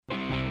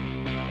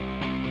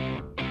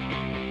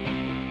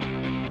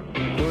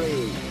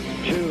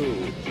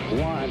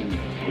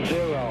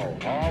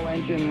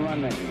engine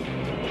running.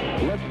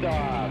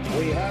 Liftoff.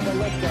 We have a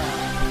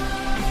liftoff.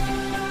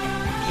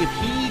 If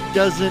he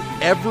doesn't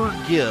ever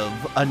give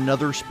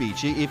another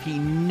speech, if he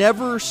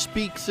never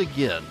speaks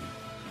again,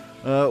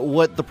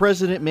 what the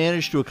president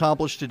managed to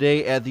accomplish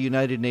today at the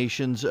United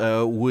Nations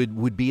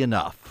would be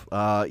enough.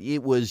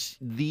 It was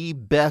the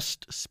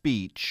best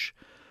speech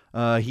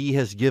he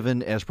has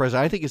given as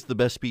president. I think it's the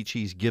best speech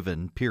he's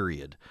given,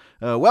 period.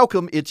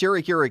 Welcome. It's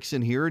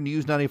Erickson here,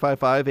 News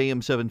 95.5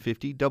 AM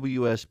 750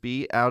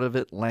 WSB out of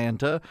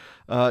Atlanta.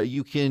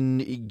 You can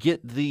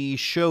get the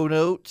show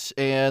notes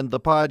and the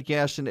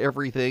podcast and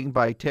everything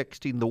by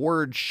texting the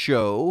word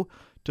show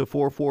to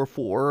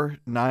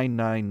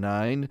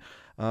 444-999.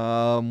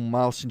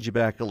 I'll send you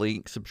back a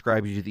link,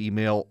 subscribe you to the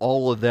email,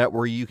 all of that,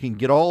 where you can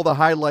get all the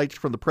highlights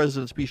from the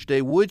president's speech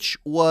today, which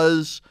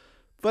was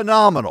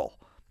phenomenal.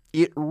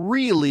 It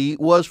really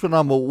was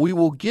phenomenal. We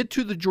will get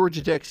to the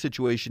Georgia Tech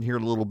situation here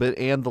in a little bit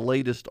and the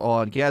latest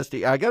on gas.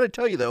 I got to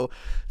tell you, though,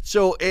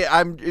 so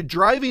I'm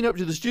driving up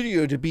to the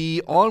studio to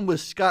be on with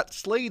Scott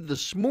Slade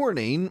this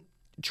morning.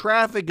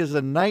 Traffic is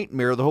a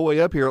nightmare the whole way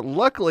up here.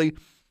 Luckily,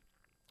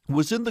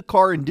 was in the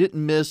car and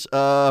didn't miss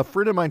a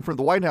friend of mine from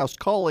the White House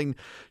calling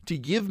to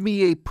give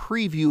me a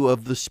preview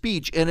of the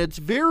speech. And it's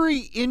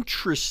very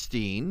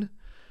interesting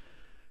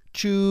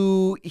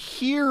to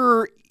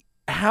hear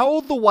how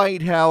the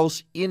White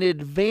House, in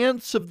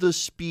advance of the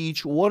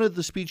speech, wanted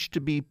the speech to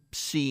be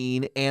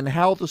seen and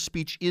how the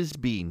speech is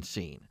being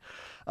seen.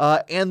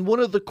 And one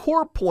of the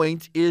core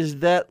points is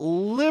that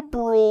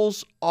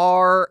liberals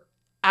are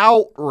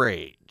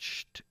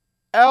outraged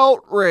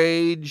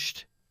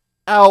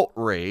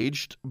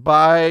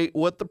by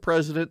what the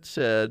president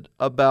said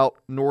about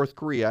North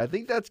Korea. I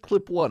think that's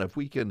clip one, if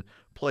we can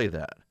play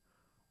that.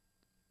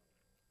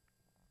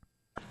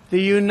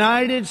 The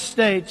United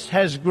States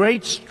has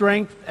great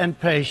strength and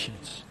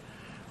patience,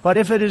 but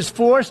if it is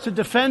forced to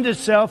defend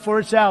itself or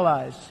its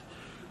allies,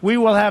 we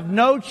will have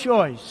no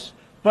choice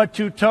but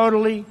to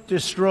totally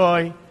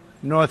destroy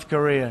North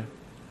Korea.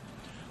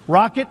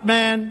 Rocket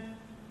Man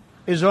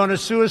is on a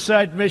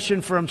suicide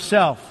mission for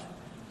himself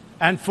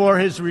and for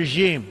his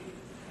regime.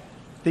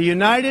 The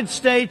United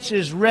States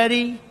is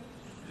ready,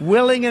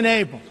 willing, and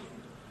able,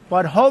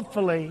 but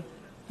hopefully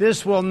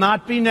this will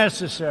not be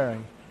necessary.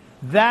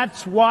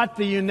 That's what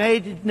the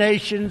United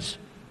Nations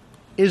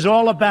is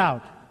all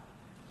about.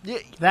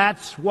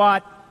 That's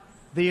what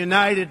the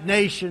United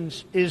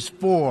Nations is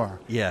for.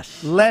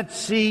 Yes. Let's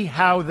see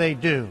how they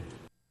do.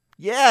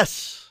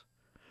 Yes.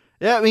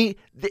 I mean,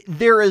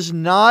 there is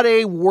not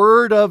a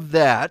word of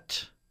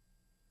that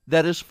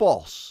is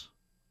false.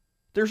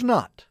 There's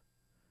not.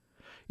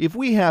 If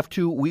we have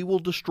to, we will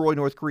destroy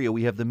North Korea.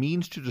 We have the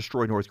means to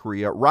destroy North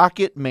Korea.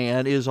 Rocket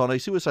Man is on a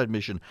suicide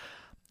mission.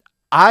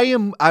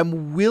 I'm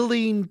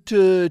willing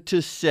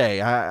to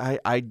say,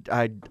 I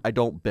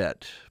don't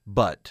bet,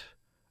 but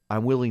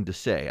I'm willing to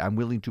say, I'm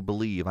willing to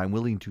believe, I'm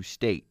willing to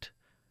state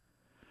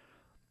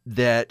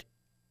that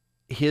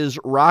his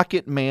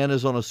Rocket Man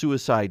is on a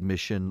suicide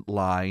mission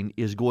line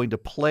is going to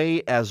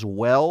play as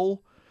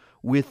well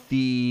with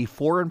the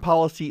foreign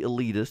policy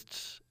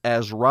elitists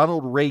as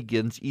Ronald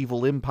Reagan's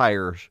Evil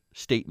Empire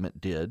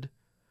statement did,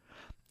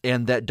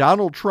 and that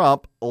Donald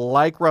Trump,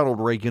 like Ronald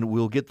Reagan,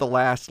 will get the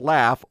last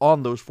laugh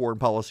on those foreign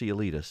policy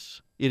elitists.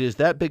 It is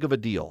that big of a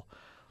deal.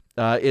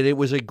 And it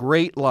was a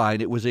great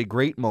line. It was a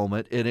great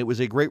moment. And it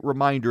was a great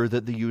reminder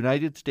that the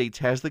United States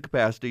has the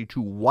capacity to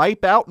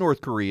wipe out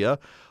North Korea,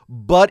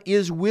 but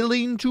is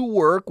willing to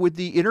work with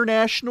the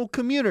international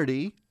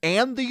community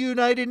and the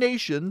United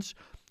Nations,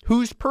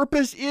 whose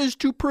purpose is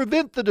to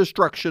prevent the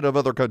destruction of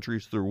other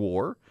countries through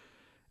war,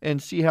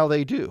 and see how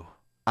they do.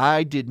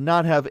 I did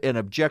not have an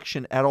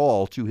objection at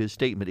all to his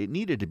statement. It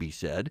needed to be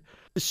said.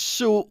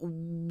 So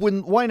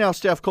when White House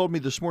staff called me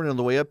this morning on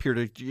the way up here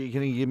to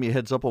give me a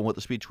heads up on what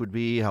the speech would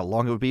be, how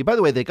long it would be. By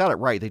the way, they got it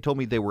right. They told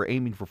me they were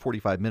aiming for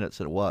 45 minutes,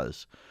 and it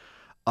was.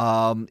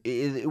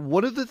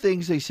 One of the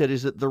things they said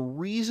is that the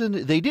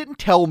reason they didn't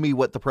tell me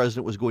what the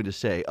president was going to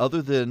say,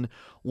 other than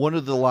one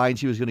of the lines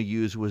he was going to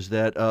use was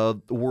that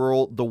the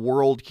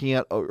world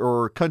can't,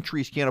 or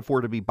countries can't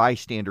afford to be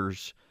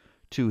bystanders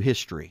to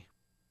history.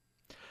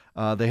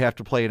 They have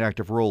to play an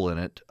active role in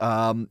it.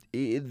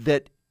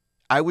 That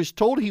I was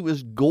told he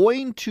was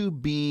going to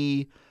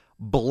be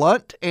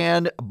blunt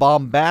and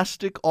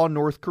bombastic on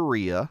North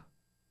Korea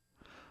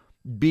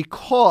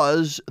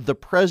because the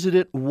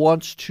president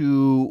wants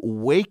to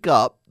wake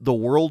up the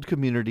world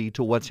community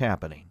to what's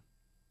happening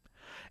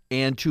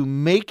and to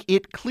make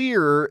it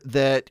clear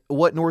that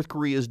what North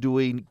Korea is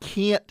doing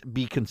can't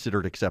be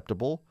considered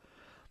acceptable,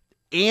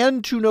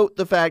 and to note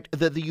the fact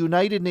that the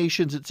United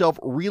Nations itself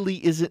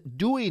really isn't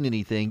doing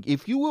anything.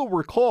 If you will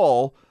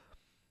recall,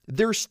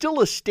 there's still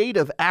a state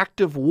of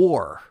active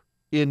war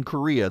in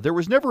Korea. There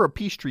was never a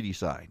peace treaty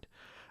signed.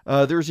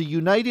 There's a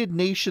United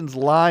Nations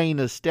line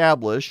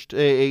established,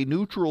 a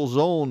neutral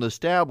zone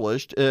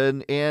established,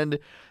 and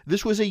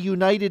this was a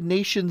United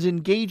Nations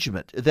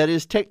engagement that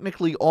is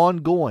technically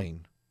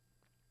ongoing,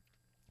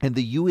 and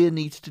the UN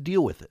needs to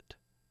deal with it.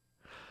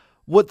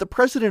 What the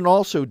president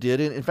also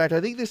did, and in fact,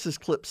 I think this is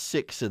clip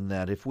 6 in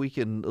that, if we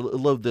can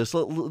load this,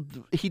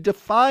 he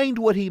defined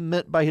what he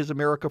meant by his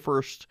America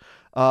First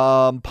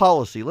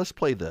policy. Let's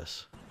play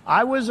this.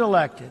 I was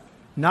elected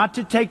not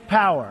to take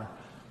power,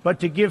 but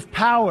to give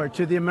power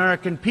to the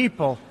American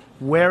people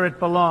where it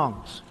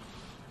belongs.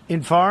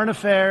 In foreign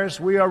affairs,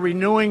 we are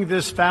renewing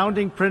this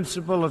founding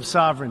principle of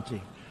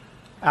sovereignty.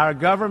 Our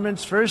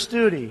government's first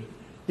duty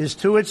is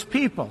to its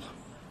people,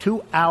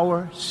 to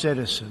our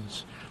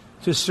citizens,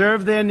 to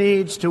serve their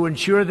needs, to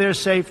ensure their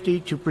safety,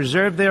 to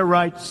preserve their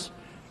rights,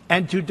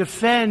 and to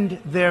defend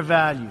their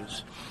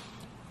values.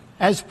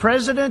 As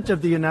President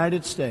of the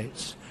United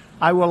States,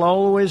 I will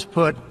always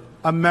put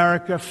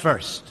America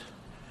first.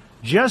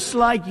 Just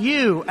like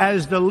you,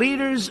 as the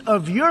leaders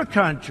of your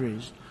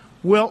countries,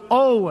 will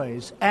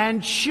always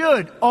and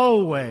should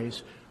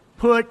always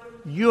put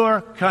your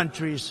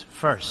countries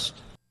first.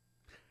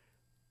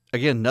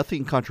 Again,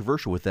 nothing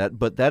controversial with that,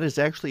 but that is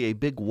actually a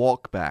big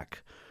walk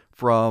back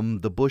from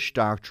the Bush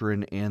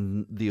doctrine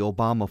and the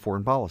Obama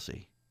foreign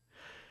policy.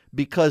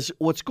 Because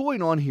what's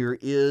going on here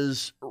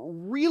is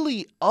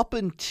really up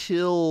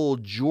until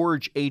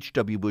George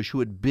H.W. Bush, who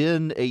had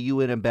been a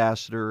UN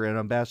ambassador, an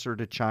ambassador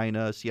to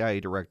China, CIA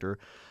director,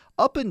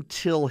 up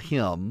until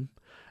him,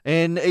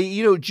 and,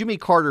 Jimmy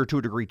Carter to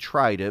a degree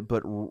tried it,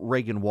 but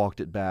Reagan walked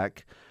it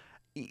back.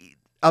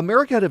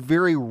 America had a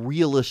very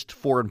realist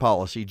foreign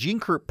policy. Gene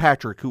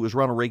Kirkpatrick, who was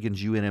Ronald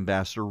Reagan's UN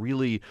ambassador,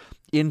 really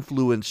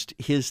influenced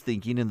his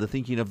thinking and the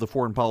thinking of the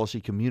foreign policy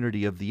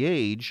community of the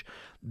age,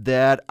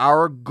 that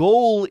our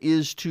goal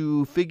is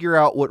to figure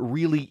out what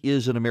really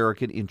is an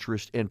American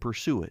interest and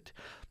pursue it.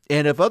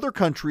 And if other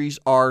countries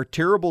are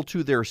terrible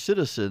to their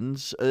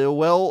citizens,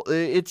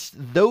 it's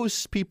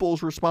those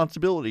people's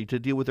responsibility to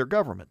deal with their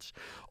governments.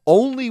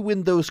 Only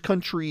when those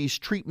countries'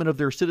 treatment of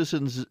their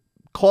citizens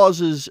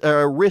causes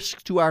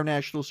risk to our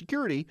national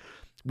security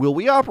will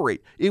we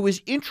operate. It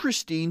was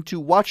interesting to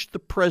watch the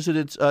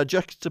president's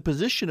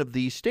juxtaposition of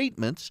these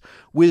statements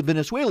with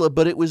Venezuela,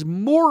 but it was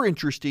more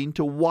interesting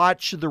to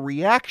watch the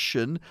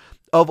reaction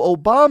of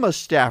Obama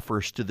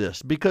staffers to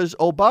this, because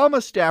Obama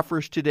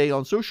staffers today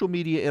on social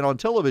media and on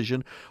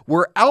television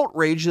were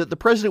outraged that the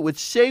president would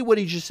say what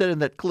he just said in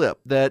that clip,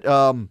 that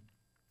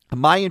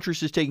my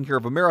interest is taking care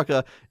of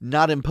America,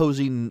 not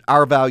imposing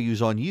our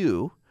values on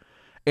you.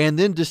 And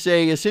then to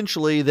say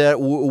essentially that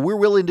we're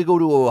willing to go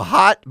to a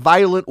hot,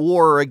 violent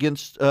war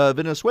against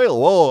Venezuela.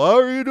 Oh, how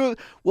are you doing?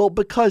 Well,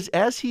 because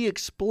as he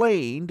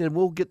explained, and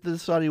we'll get to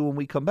this audio when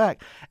we come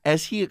back,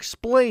 as he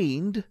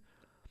explained,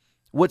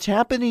 what's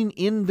happening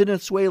in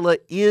Venezuela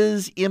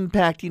is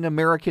impacting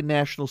American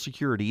national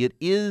security. It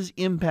is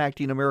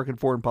impacting American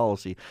foreign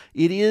policy.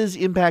 It is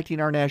impacting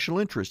our national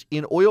interest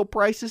in oil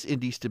prices, in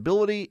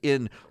destability,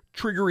 in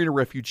triggering a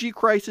refugee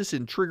crisis,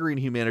 in triggering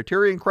a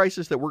humanitarian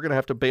crisis that we're going to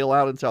have to bail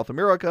out in South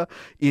America,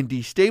 in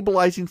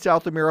destabilizing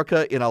South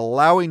America, in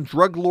allowing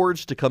drug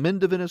lords to come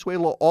into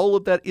Venezuela. All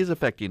of that is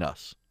affecting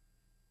us.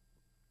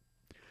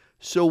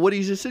 So what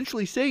he's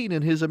essentially saying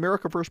in his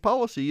America First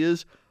policy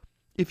is,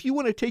 if you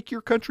want to take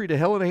your country to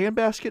hell in a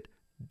handbasket,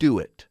 do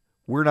it.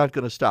 We're not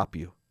going to stop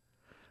you.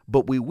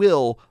 But we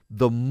will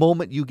the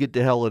moment you get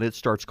to hell and it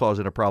starts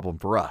causing a problem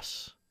for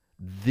us.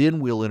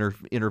 Then we'll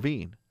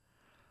intervene.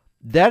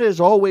 That has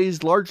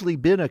always largely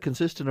been a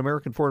consistent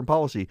American foreign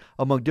policy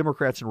among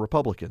Democrats and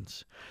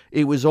Republicans.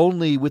 It was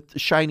only with the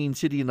shining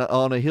city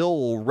on a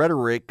hill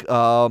rhetoric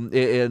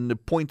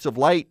and points of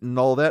light and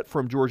all that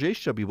from George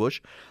H.W.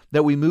 Bush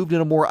that we moved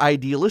in a more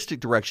idealistic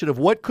direction of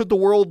what could the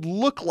world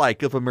look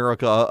like if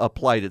America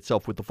applied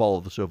itself with the fall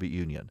of the Soviet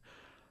Union.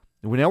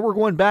 Now we're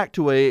going back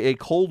to a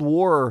Cold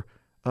War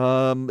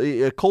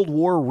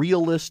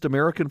realist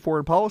American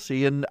foreign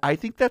policy, and I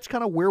think that's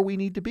kind of where we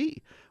need to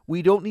be.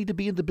 We don't need to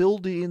be in the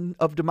building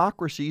of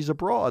democracies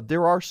abroad.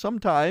 There are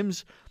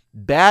sometimes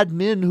bad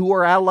men who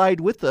are allied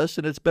with us,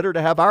 and it's better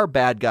to have our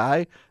bad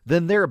guy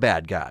than their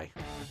bad guy.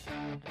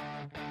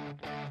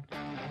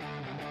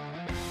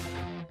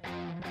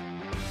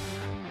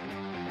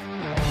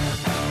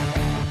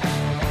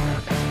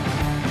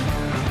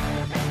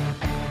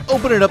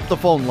 Opening up the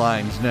phone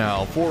lines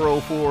now,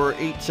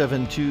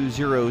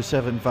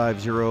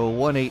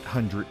 404-872-0750,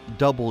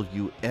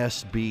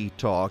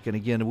 1-800-WSB-TALK. And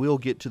again, we'll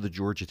get to the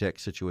Georgia Tech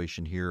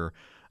situation here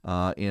in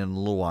a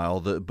little while.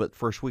 But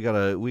first, we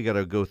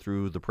gotta go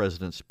through the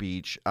president's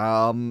speech.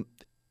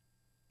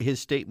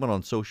 His statement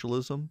on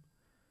socialism.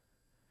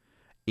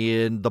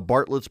 In the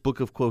Bartlett's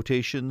Book of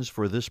Quotations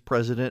for this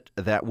president,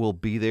 that will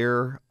be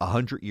there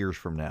 100 years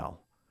from now.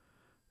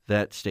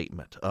 That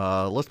statement.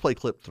 Let's play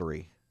clip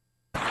 3.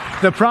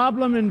 The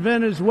problem in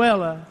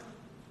Venezuela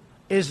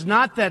is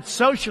not that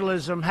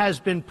socialism has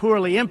been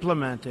poorly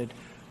implemented,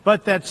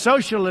 but that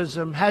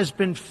socialism has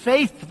been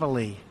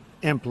faithfully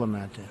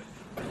implemented.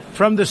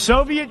 From the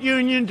Soviet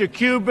Union to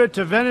Cuba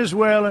to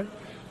Venezuela,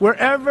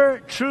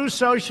 wherever true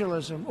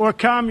socialism or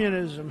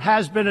communism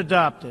has been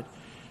adopted,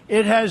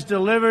 it has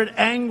delivered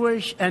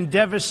anguish and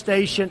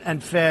devastation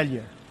and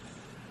failure.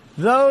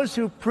 Those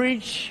who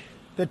preach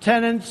the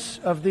tenets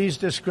of these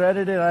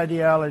discredited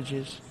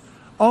ideologies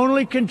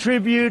only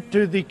contribute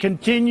to the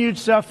continued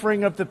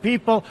suffering of the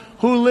people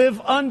who live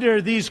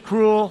under these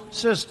cruel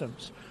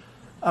systems.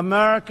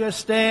 America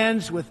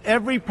stands with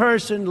every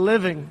person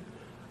living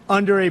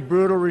under a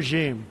brutal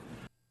regime.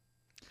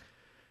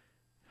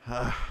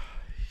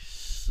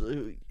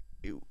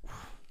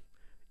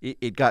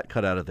 It got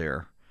cut out of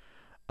there,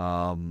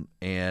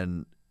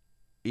 and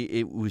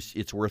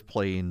it's worth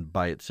playing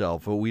by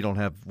itself. We don't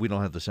have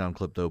the sound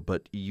clip though,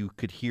 but you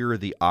could hear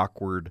the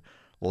awkward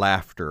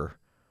laughter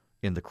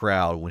in the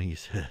crowd when he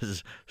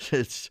says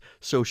it's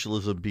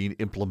socialism being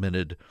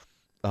implemented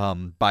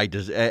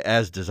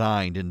as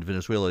designed in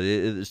Venezuela.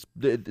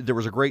 There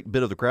was a great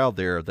bit of the crowd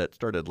there that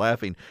started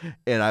laughing,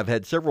 and I've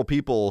had several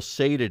people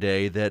say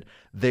today that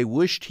they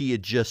wished he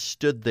had just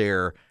stood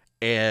there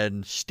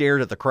and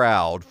stared at the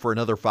crowd for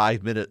another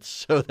 5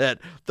 minutes so that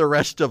the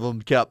rest of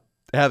them kept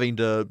having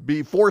to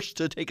be forced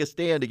to take a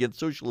stand against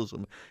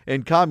socialism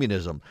and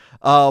communism.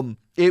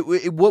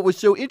 What was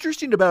so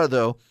interesting about it,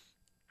 though,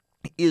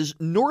 is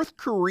North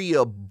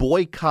Korea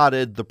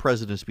boycotted the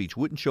president's speech,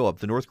 wouldn't show up.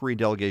 The North Korean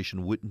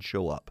delegation wouldn't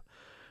show up.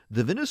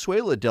 The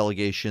Venezuela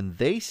delegation,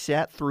 they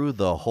sat through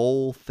the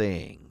whole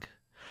thing.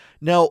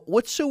 Now,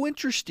 what's so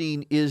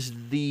interesting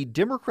is the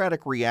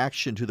Democratic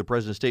reaction to the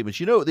president's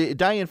statements. You know,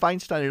 Dianne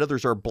Feinstein and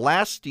others are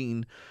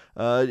blasting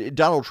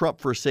Donald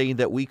Trump for saying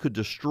that we could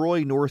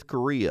destroy North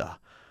Korea.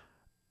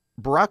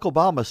 Barack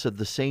Obama said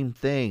the same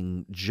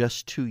thing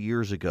just 2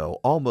 years ago,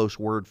 almost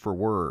word for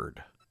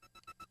word.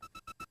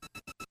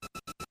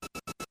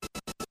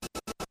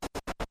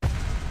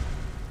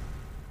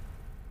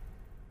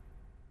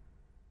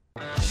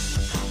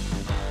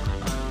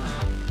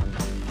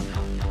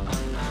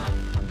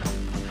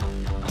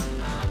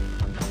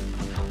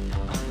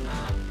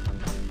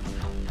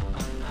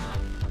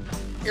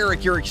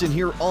 Erick Erickson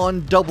here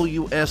on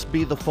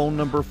WSB. The phone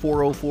number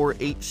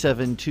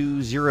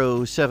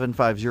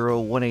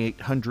 404-872-0750,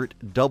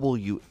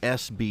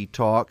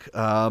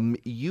 1-800-WSB-TALK.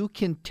 You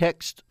can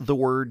text the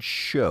word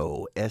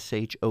SHOW,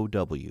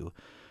 S-H-O-W,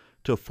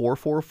 to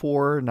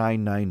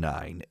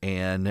 444-999,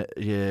 and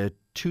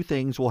two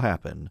things will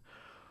happen.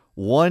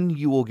 One,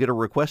 you will get a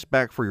request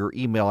back for your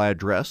email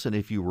address, and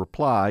if you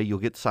reply, you'll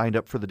get signed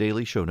up for the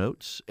daily show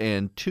notes.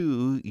 And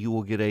two, you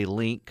will get a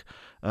link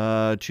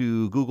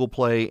to Google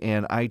Play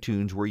and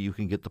iTunes where you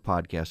can get the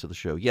podcast of the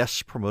show.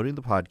 Yes, promoting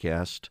the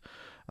podcast,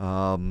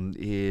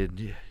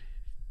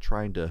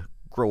 trying to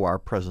grow our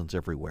presence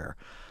everywhere.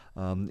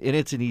 And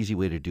it's an easy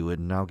way to do it,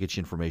 and I'll get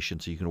you information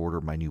so you can order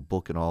my new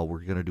book and all. We're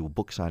going to do a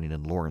book signing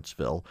in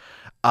Lawrenceville.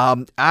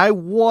 I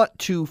want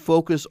to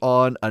focus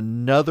on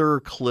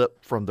another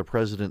clip from the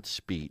president's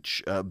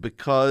speech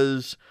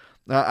because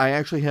I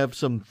actually have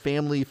some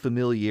family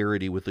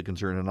familiarity with the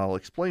concern, and I'll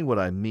explain what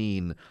I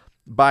mean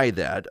by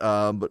that.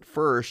 But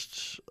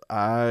first,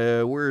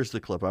 where's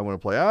the clip I want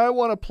to play? I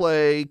want to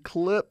play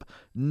clip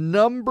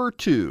number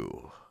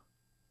 2.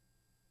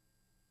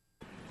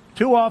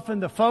 Too often,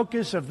 the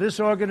focus of this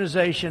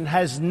organization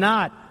has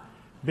not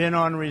been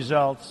on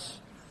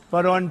results,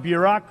 but on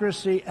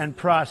bureaucracy and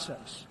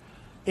process.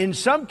 In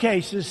some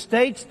cases,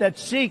 states that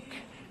seek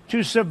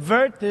to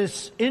subvert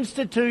this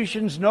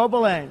institution's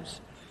noble aims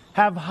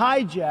have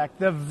hijacked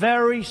the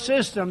very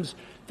systems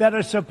that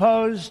are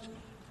supposed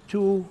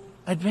to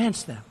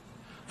advance them.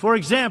 For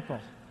example,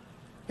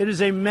 it is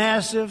a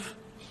massive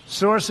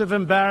source of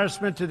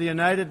embarrassment to the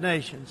United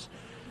Nations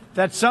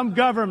that some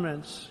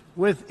governments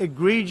with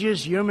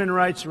egregious human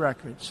rights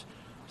records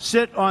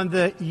sit on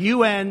the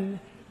UN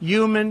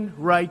Human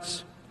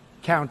Rights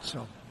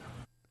Council.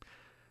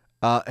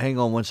 Hang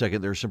on one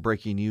second. There's some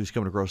breaking news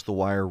coming across the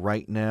wire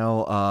right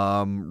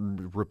now.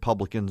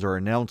 Republicans are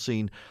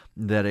announcing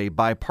that a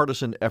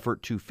bipartisan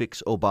effort to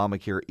fix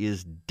Obamacare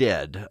is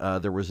dead.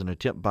 There was an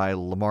attempt by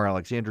Lamar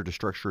Alexander to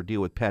structure a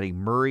deal with Patty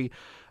Murray,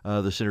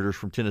 the senators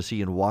from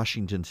Tennessee and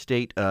Washington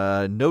State.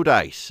 No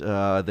dice.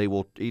 They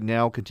will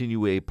now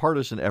continue a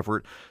partisan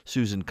effort.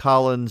 Susan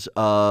Collins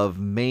of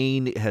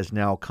Maine has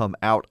now come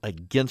out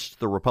against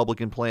the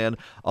Republican plan,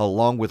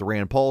 along with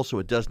Rand Paul, so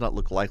it does not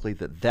look likely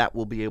that that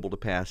will be able to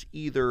pass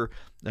either.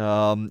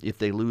 If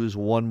they lose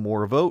one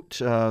more vote,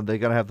 they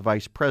got to have the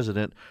vice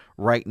president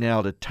right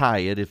now to tie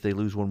it. If they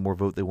lose one more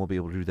vote, they won't be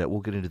able to do that.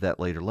 We'll get into that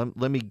later.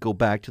 Let me go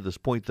back to this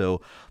point,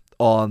 though,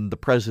 on the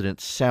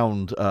president's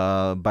sound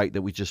bite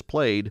that we just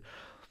played.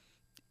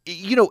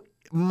 You know,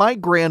 my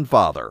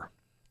grandfather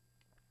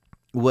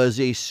was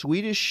a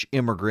Swedish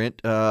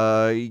immigrant.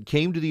 He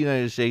came to the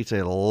United States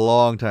a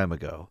long time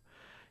ago.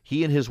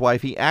 He and his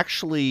wife, he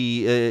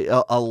actually,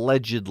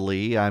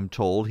 allegedly, I'm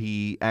told,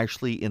 he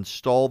actually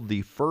installed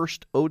the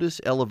first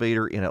Otis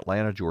elevator in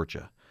Atlanta,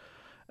 Georgia.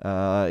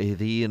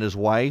 He and his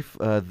wife,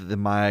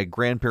 my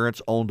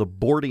grandparents owned a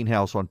boarding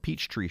house on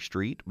Peachtree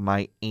Street.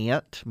 My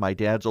aunt, my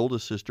dad's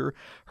oldest sister,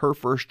 her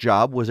first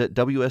job was at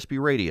WSB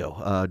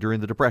Radio during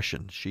the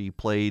Depression. She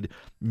played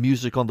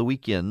music on the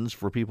weekends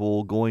for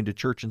people going to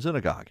church and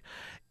synagogue.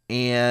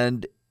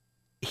 And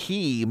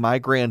he, my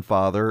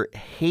grandfather,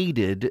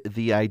 hated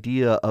the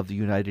idea of the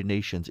United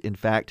Nations. In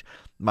fact,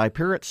 my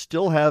parents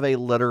still have a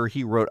letter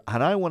he wrote,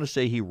 and I want to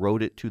say he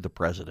wrote it to the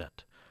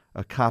president.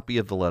 a copy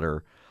of the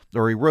letter,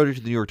 or he wrote it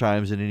to the New York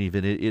Times, and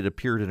even it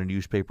appeared in a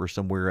newspaper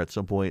somewhere at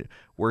some point,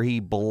 where he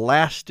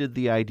blasted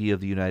the idea of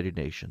the United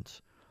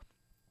Nations.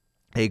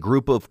 A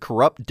group of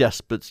corrupt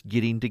despots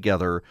getting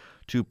together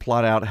to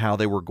plot out how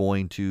they were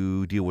going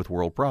to deal with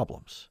world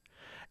problems.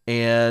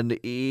 And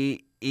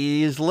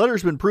his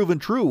letter's been proven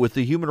true with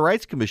the Human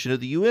Rights Commission of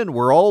the UN,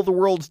 where all the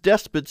world's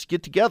despots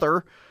get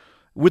together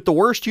with the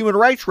worst human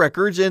rights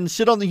records and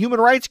sit on the Human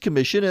Rights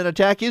Commission and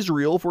attack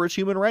Israel for its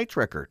human rights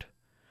record.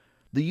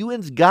 The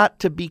UN's got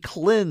to be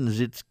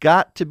cleansed. It's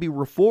got to be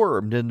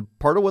reformed. And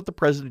part of what the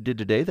president did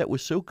today that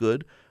was so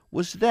good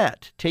was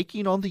that,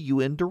 taking on the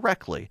UN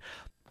directly.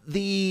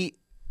 The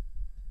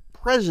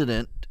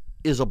president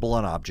is a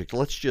blunt object.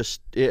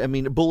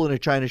 A bull in a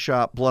china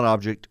shop, blunt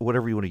object,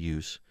 whatever you want to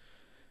use.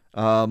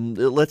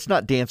 Let's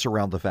not dance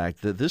around the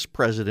fact that this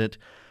president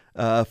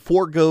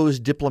foregoes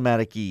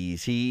diplomatic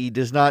ease. He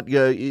does not.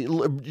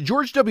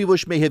 George W.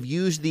 Bush may have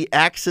used the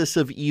axis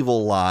of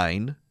evil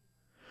line,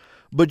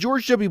 but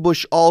George W.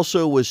 Bush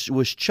also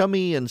was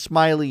chummy and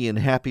smiley and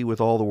happy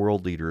with all the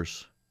world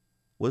leaders.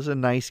 Was a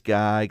nice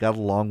guy, got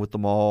along with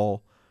them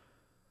all.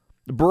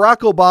 Barack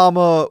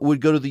Obama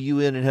would go to the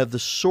UN and have the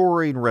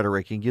soaring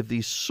rhetoric and give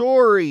these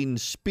soaring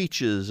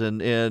speeches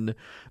and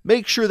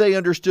make sure they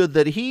understood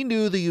that he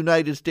knew the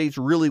United States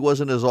really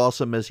wasn't as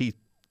awesome as he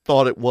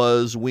thought it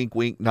was. Wink,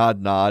 wink, nod,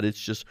 nod.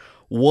 It's just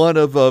one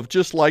of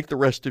just like the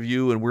rest of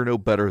you, and we're no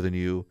better than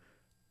you.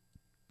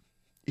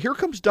 Here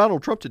comes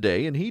Donald Trump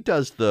today, and he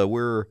does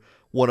we're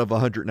one of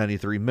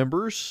 193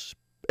 members,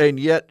 and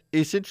yet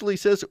essentially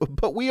says,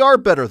 but we are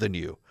better than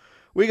you.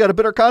 We got a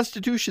better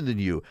constitution than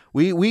you.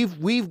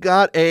 We've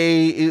got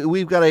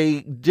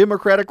a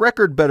democratic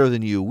record better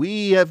than you.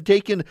 We have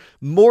taken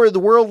more of the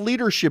world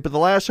leadership in the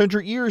last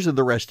 100 years than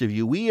the rest of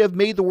you. We have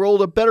made the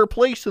world a better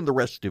place than the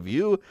rest of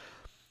you.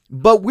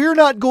 But we're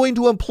not going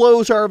to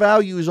impose our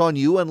values on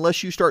you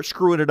unless you start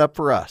screwing it up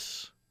for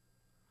us.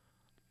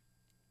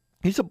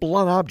 He's a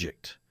blunt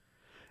object.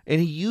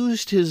 And he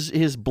used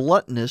his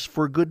bluntness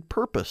for good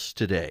purpose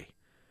today.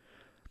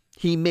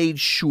 He made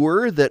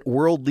sure that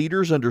world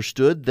leaders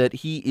understood that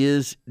he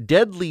is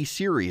deadly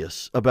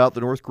serious about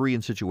the North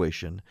Korean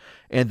situation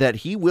and that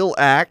he will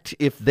act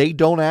if they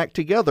don't act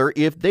together.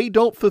 If they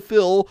don't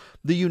fulfill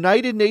the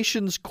United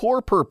Nations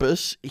core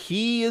purpose,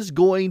 he is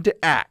going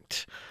to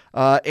act.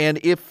 And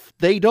if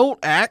they don't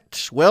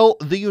act, well,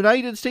 the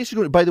United States is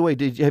going to... By the way,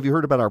 have you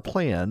heard about our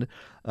plan?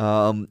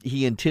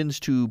 He intends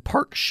to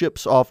park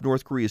ships off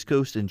North Korea's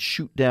coast and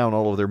shoot down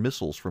all of their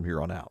missiles from here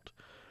on out.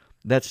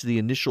 That's the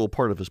initial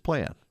part of his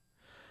plan.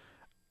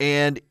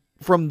 And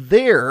from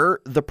there,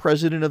 the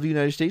President of the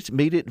United States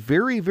made it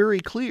very, very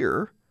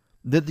clear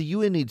that the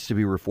UN needs to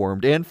be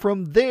reformed. And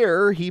from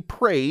there, he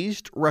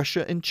praised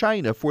Russia and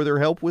China for their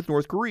help with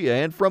North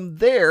Korea. And from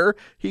there,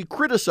 he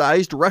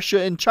criticized Russia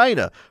and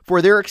China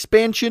for their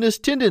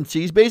expansionist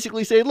tendencies,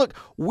 basically saying, look,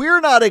 we're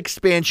not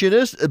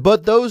expansionists,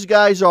 but those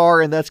guys are,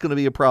 and that's going to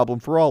be a problem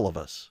for all of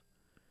us.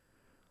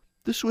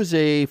 This was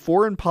a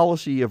foreign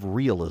policy of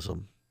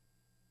realism.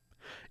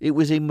 It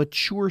was a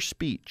mature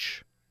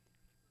speech.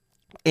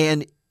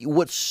 And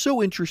what's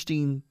so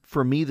interesting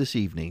for me this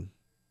evening,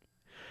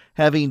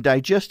 having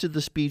digested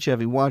the speech,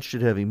 having watched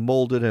it, having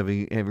molded,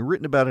 having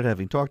written about it,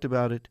 having talked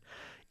about it,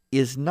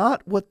 is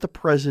not what the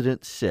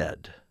president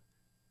said,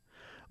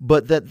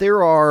 but that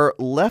there are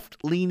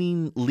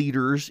left-leaning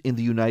leaders in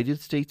the United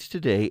States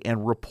today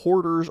and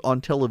reporters on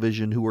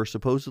television who are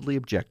supposedly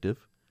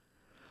objective,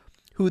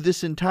 who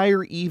this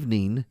entire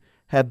evening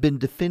have been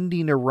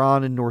defending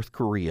Iran and North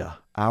Korea,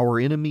 our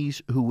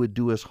enemies who would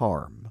do us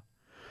harm,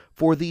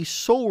 for the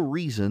sole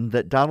reason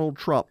that Donald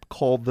Trump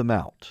called them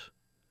out.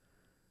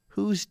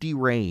 Who's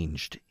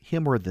deranged,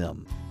 him or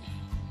them?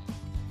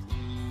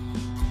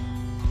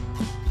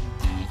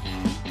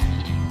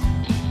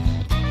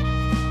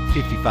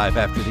 "55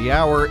 after the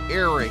hour,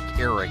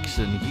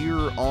 Erickson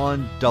here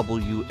on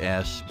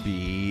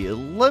WSB.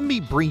 Let me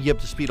bring you up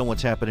to speed on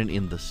what's happening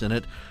in the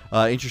Senate.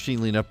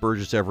 Interestingly enough,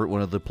 Burgess Everett,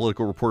 one of the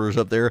political reporters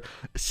up there,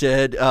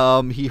 said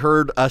he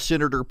heard a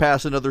senator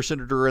pass another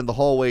senator in the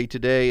hallway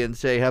today and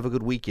say, have a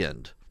good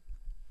weekend.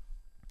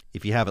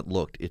 If you haven't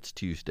looked, it's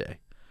Tuesday.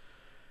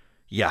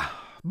 Yeah.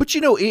 But,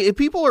 if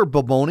people are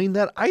bemoaning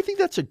that, I think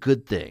that's a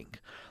good thing.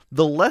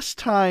 The less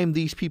time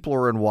these people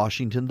are in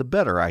Washington, the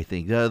better, I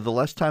think. The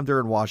less time they're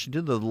in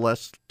Washington, the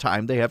less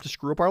time they have to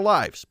screw up our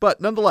lives.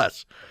 But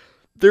nonetheless,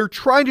 they're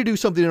trying to do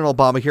something in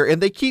Obamacare,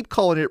 and they keep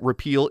calling it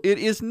repeal. It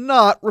is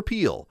not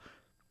repeal.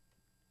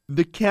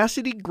 The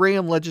Cassidy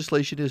Graham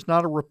legislation is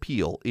not a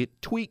repeal.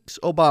 It tweaks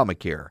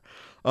Obamacare.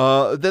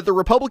 That the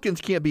Republicans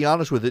can't be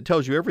honest with it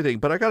tells you everything.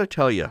 But I got to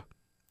tell you,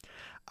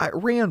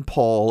 Rand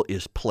Paul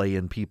is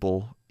playing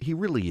people. He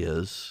really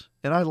is.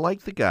 And I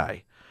like the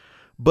guy.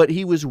 But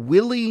he was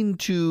willing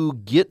to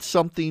get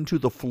something to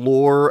the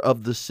floor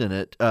of the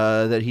Senate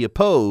that he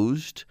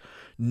opposed,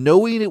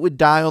 knowing it would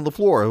die on the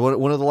floor,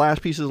 one of the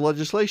last pieces of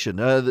legislation,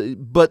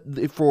 but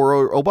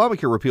for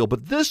Obamacare repeal.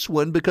 But this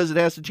one, because it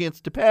has a chance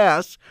to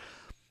pass,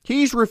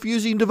 He's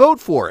refusing to vote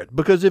for it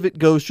because if it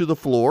goes to the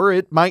floor,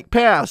 it might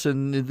pass,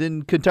 and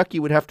then Kentucky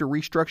would have to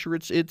restructure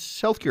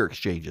its healthcare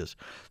exchanges.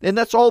 And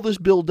that's all this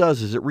bill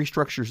does, is it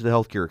restructures the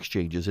healthcare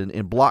exchanges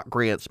and block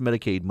grants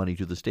Medicaid money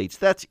to the states.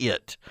 That's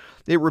it.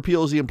 It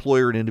repeals the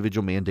employer and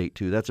individual mandate,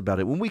 too. That's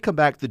about it. When we come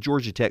back, the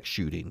Georgia Tech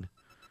shooting.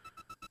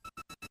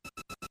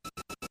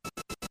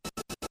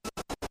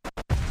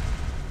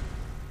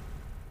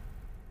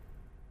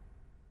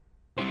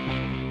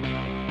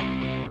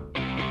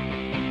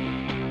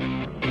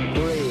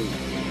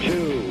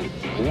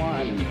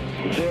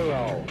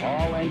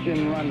 All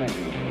engine running.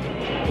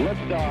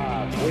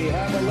 Liftoff. We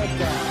have a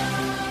liftoff.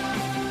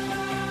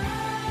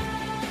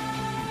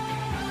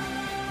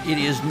 It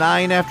is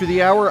 9 after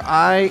the hour.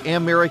 I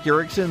am Erick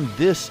Erickson.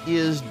 This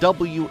is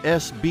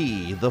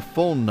WSB. The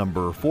phone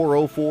number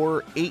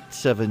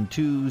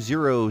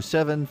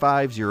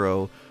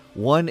 404-872-0750,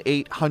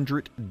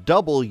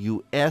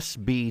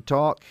 1-800-WSB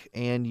Talk,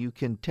 and you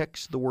can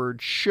text the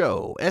word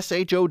SHOW,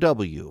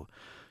 SHOW,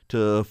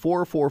 to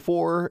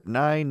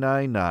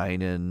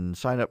 444-999 and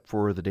sign up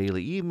for the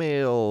daily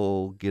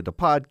email, get a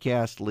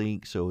podcast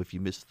link, so if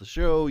you miss the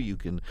show, you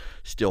can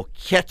still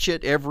catch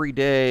it every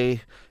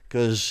day,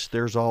 because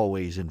there's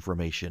always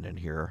information in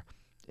here.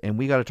 And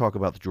we got to talk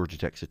about the Georgia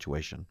Tech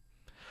situation.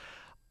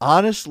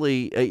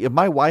 Honestly,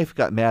 my wife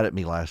got mad at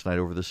me last night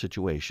over the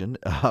situation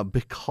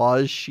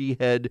because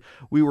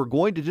we were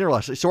going to dinner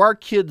last night. So our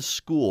kids'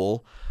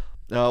 school,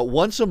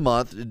 once a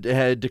month,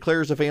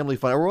 declares a family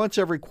fun, or once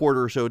every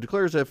quarter or so,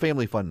 declares a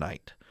family fun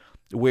night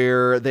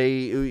where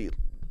they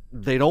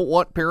don't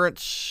want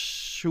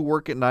parents who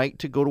work at night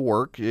to go to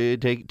work.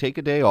 Take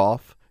a day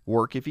off,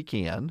 work if you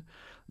can.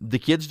 The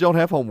kids don't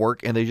have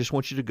homework, and they just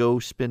want you to go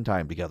spend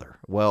time together.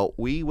 Well,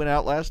 we went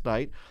out last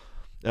night,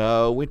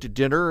 went to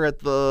dinner at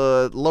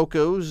the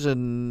Locos,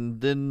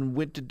 and then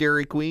went to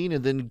Dairy Queen,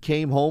 and then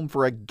came home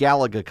for a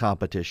Galaga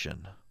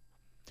competition.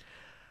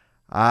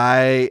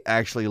 I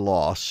actually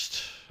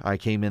lost. I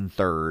came in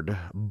third,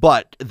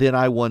 but then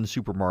I won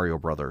Super Mario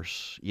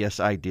Brothers.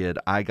 Yes, I did.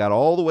 I got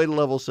all the way to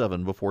level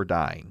 7 before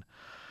dying.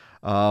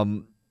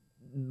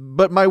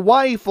 But my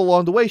wife,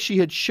 along the way, she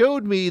had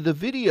showed me the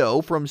video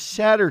from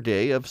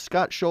Saturday of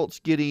Scott Schultz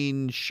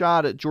getting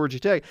shot at Georgia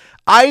Tech.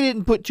 I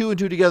didn't put two and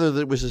two together that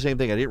it was the same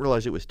thing. I didn't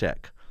realize it was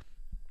Tech.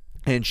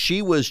 And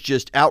she was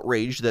just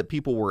outraged that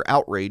people were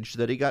outraged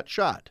that he got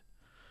shot.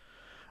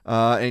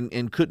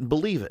 And couldn't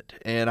believe it.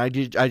 And I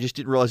just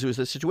didn't realize it was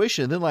that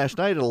situation. And then last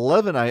night at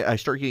 11, I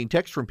started getting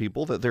texts from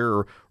people that there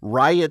are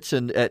riots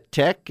at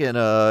Tech and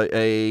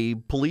a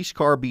police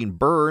car being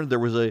burned. There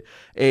was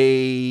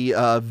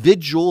a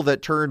vigil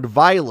that turned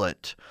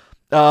violent.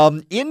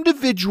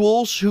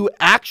 Individuals who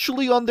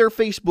actually on their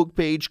Facebook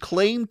page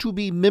claim to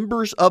be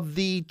members of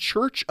the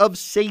Church of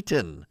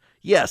Satan.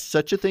 Yes,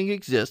 such a thing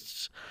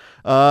exists.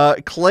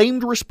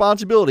 Claimed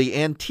responsibility.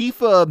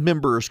 Antifa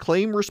members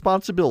claim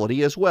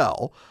responsibility as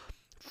well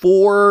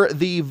for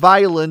the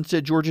violence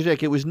at Georgia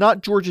Tech. It was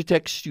not Georgia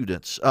Tech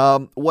students.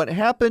 What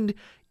happened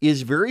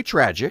is very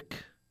tragic,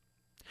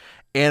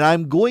 and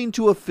I'm going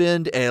to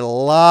offend a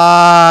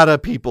lot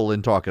of people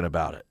in talking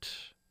about it,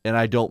 and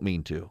I don't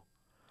mean to.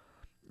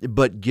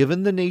 But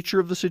given the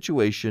nature of the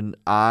situation,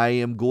 I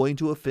am going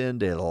to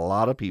offend a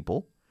lot of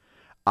people.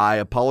 I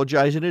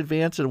apologize in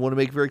advance and want to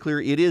make very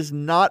clear it is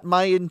not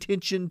my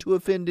intention to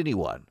offend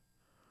anyone.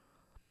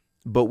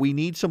 But we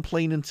need some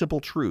plain and simple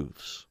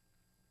truths.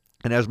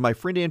 And as my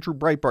friend Andrew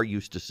Breitbart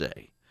used to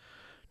say,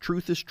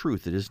 truth is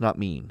truth. It is not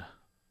mean.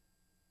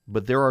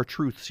 But there are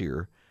truths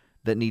here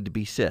that need to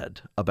be said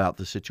about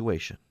the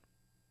situation.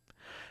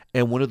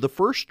 And one of the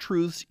first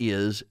truths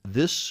is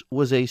this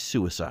was a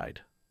suicide.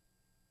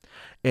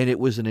 And it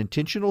was an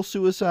intentional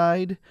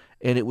suicide,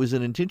 and it was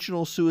an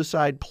intentional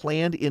suicide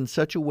planned in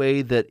such a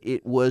way that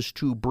it was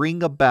to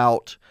bring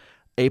about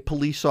a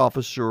police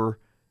officer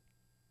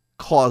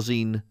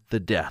causing the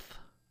death.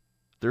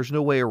 There's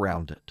no way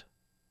around it.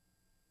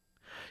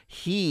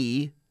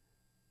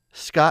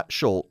 Scott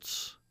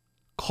Schultz,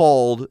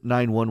 called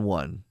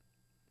 911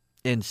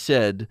 and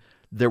said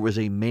there was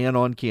a man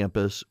on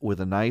campus with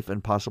a knife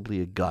and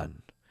possibly a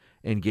gun,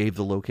 and gave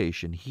the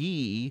location.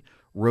 He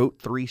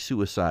wrote 3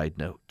 suicide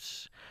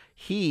notes.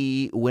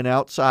 He went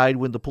outside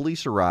when the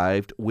police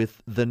arrived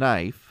with the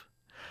knife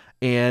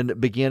and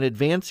began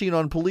advancing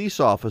on police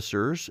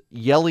officers,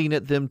 yelling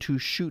at them to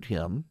shoot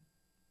him,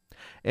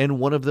 and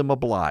one of them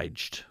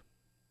obliged.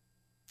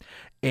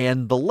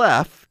 And the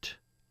left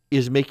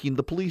is making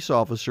the police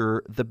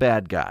officer the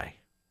bad guy,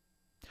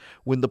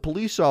 when the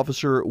police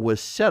officer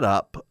was set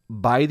up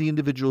by the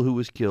individual who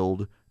was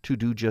killed to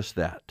do just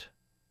that.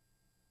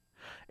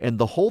 And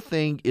the whole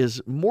thing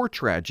is more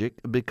tragic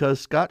because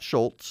Scott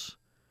Schultz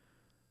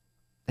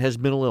has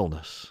mental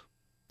illness,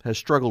 has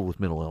struggled with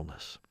mental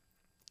illness.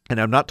 And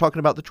I'm not talking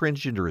about the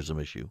transgenderism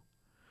issue,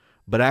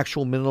 but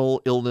actual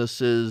mental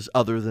illnesses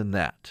other than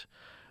that.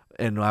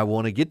 And I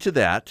want to get to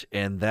that,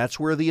 and that's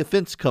where the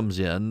offense comes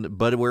in,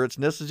 but where it's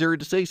necessary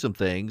to say some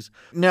things.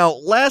 Now,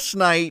 last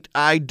night,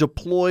 I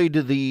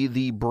deployed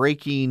the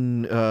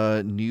breaking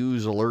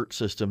news alert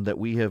system that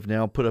we have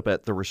now put up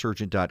at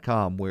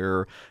theresurgent.com,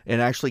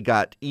 and actually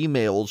got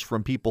emails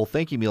from people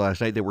thanking me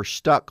last night. They were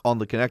stuck on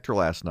the connector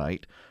last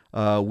night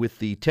with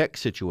the tech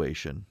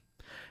situation.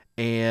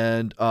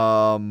 And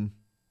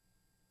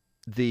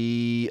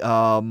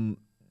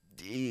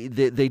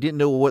they didn't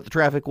know what the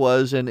traffic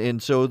was,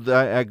 and so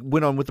I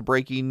went on with the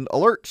breaking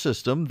alert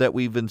system that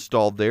we've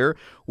installed there,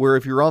 where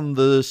if you're on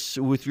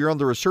the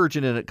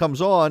Resurgent and it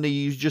comes on,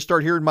 you just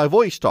start hearing my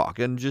voice talk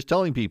and just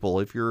telling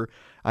people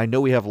I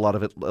know we have a lot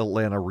of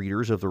Atlanta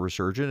readers of the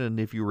Resurgent, and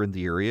if you were in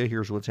the area,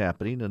 here's what's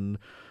happening, and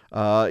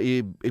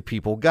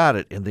people got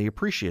it and they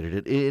appreciated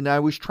it, and I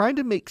was trying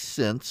to make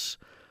sense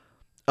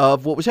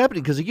of what was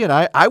happening. Because, again,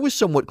 I was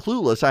somewhat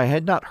clueless. I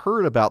had not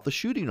heard about the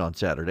shooting on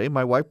Saturday.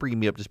 My wife bringing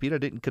me up to speed. I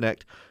didn't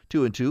connect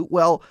two and two.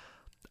 Well,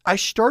 I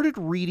started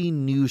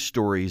reading news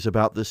stories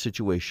about this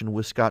situation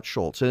with Scott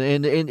Schultz.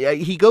 And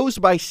he goes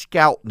by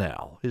Scout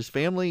now. His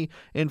family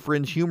and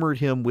friends humored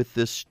him with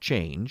this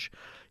change.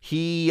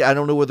 I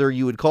don't know whether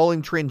you would call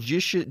him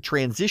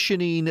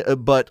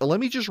transitioning, but let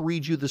me just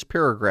read you this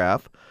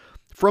paragraph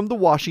from the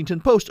Washington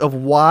Post of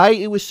why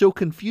it was so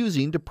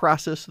confusing to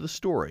process the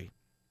story.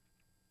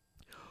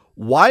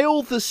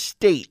 While the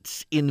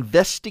state's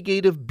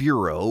investigative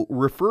bureau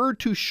referred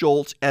to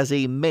Schultz as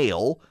a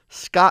male,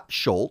 Scott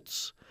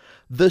Schultz,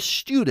 the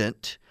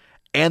student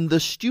and the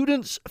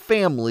student's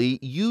family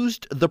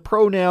used the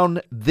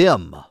pronoun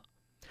them.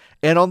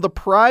 And on the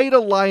Pride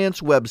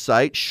Alliance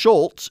website,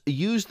 Schultz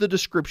used the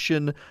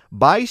description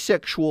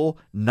bisexual,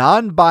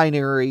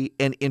 non-binary,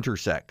 and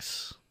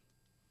intersex.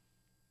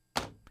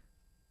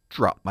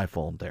 Drop my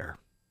phone there.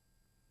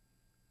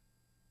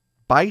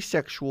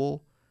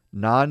 Bisexual,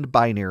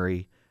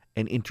 non-binary,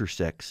 and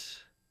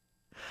intersex.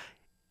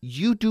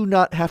 You do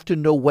not have to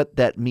know what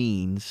that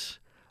means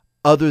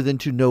other than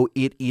to know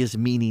it is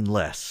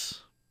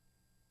meaningless.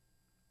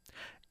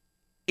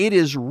 It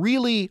is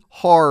really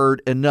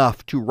hard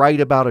enough to write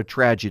about a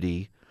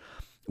tragedy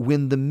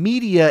when the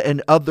media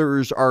and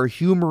others are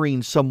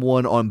humoring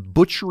someone on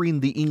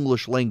butchering the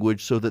English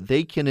language so that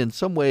they can in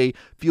some way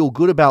feel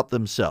good about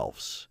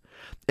themselves.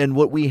 And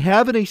what we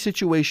have in a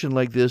situation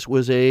like this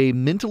was a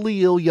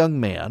mentally ill young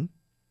man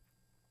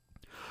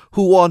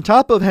who, on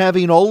top of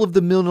having all of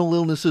the mental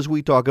illnesses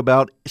we talk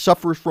about,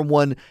 suffers from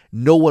one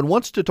no one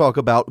wants to talk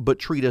about but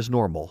treat as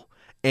normal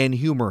and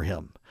humor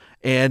him.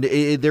 And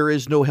there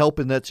is no help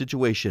in that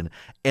situation.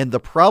 And the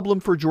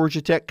problem for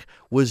Georgia Tech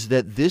was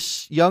that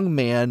this young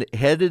man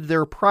headed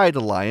their Pride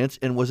Alliance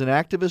and was an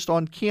activist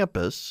on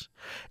campus.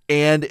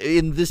 And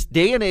in this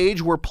day and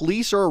age where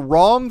police are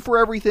wrong for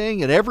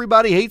everything and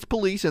everybody hates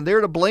police and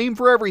they're to blame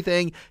for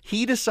everything,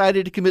 he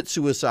decided to commit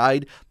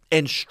suicide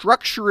and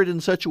structure it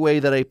in such a way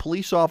that a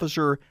police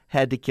officer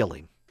had to kill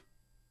him.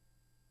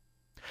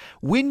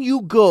 When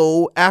you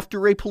go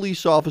after a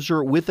police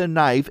officer with a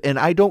knife, and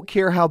I don't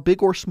care how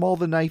big or small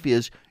the knife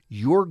is,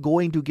 you're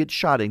going to get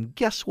shot. And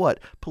guess what?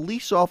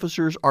 Police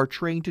officers are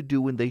trained to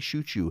do when they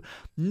shoot you.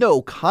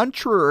 No,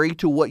 contrary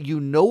to what you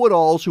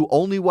know-it-alls who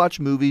only watch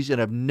movies and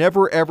have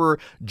never, ever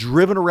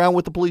driven around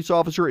with a police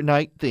officer at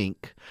night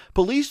think,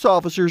 police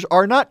officers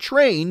are not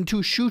trained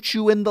to shoot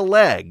you in the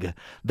leg.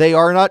 They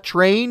are not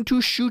trained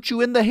to shoot you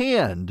in the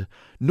hand.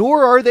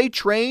 Nor are they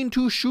trained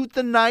to shoot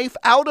the knife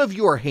out of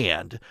your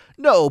hand.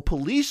 No,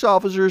 police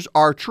officers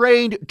are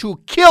trained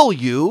to kill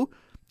you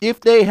if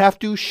they have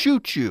to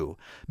shoot you,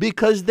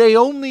 because they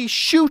only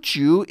shoot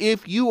you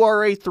if you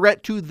are a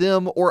threat to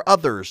them or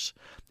others.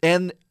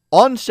 And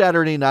on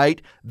Saturday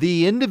night,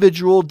 the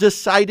individual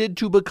decided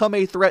to become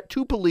a threat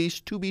to police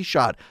to be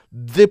shot.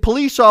 The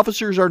police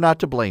officers are not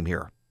to blame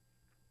here.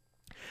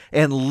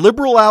 And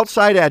liberal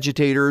outside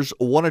agitators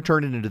want to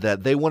turn it into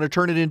that. They want to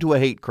turn it into a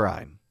hate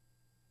crime.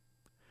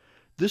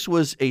 This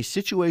was a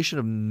situation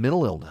of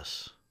mental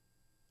illness.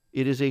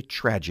 It is a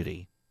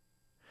tragedy.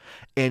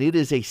 And it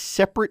is a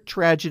separate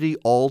tragedy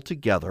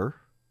altogether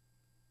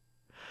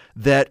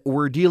that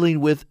we're dealing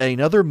with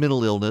another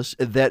mental illness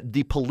that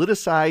the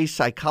politicized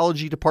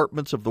psychology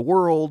departments of the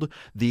world,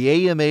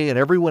 the AMA, and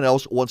everyone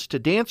else wants to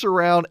dance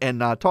around and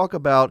not talk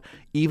about,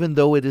 even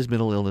though it is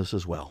mental illness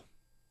as well.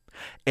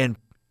 And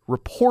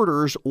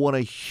reporters want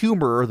to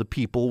humor the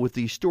people with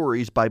these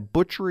stories by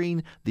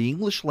butchering the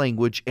English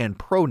language and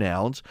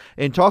pronouns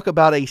and talk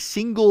about a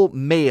single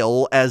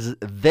male as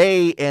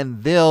they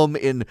and them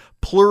in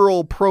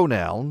plural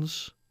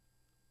pronouns,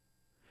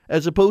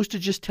 as opposed to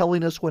just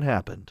telling us what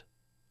happened.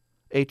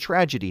 A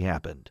tragedy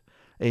happened.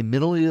 A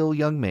mentally ill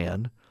young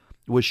man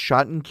was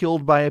shot and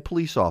killed by a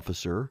police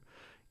officer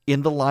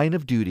in the line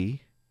of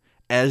duty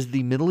as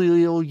the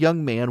mentally ill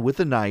young man with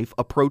a knife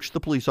approached the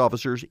police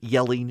officers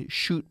yelling,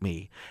 "Shoot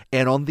me."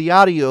 And on the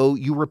audio,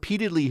 you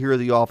repeatedly hear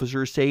the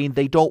officers saying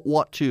they don't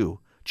want to.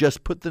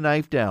 Just put the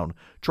knife down,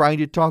 trying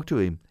to talk to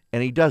him,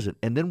 and he doesn't.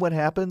 And then what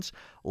happens?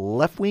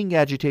 Left-wing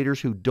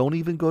agitators who don't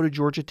even go to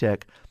Georgia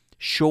Tech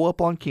show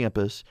up on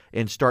campus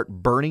and start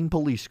burning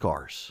police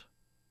cars.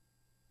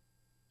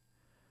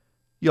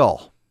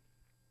 Y'all,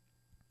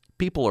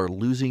 people are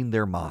losing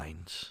their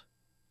minds.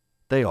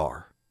 They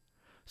are.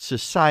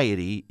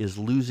 Society is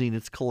losing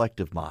its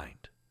collective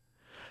mind.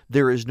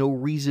 There is no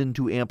reason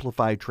to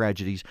amplify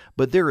tragedies,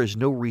 but there is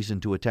no reason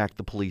to attack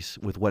the police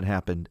with what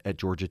happened at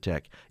Georgia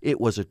Tech. It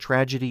was a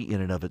tragedy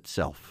in and of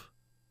itself.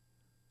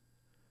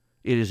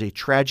 It is a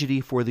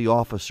tragedy for the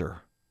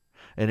officer.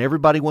 And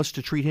everybody wants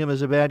to treat him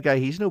as a bad guy.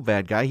 He's no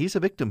bad guy. He's a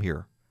victim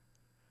here.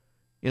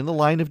 In the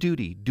line of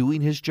duty, doing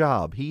his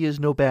job. He is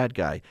no bad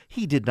guy.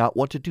 He did not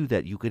want to do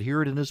that. You could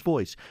hear it in his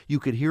voice. You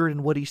could hear it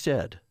in what he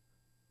said.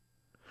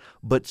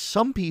 But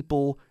some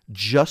people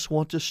just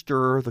want to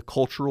stir the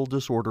cultural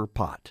disorder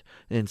pot.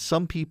 And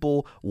some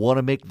people want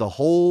to make the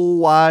whole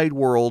wide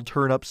world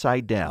turn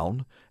upside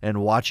down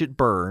and watch it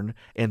burn.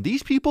 And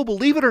these people,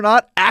 believe it or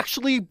not,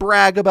 actually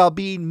brag about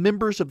being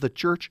members of the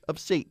Church of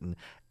Satan.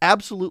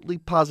 Absolutely,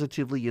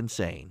 positively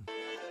insane.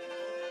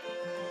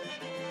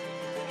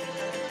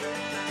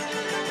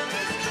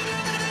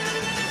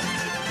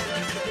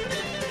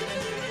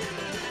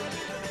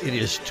 It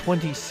is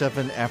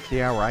 27 after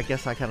the hour. I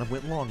guess I kind of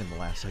went long in the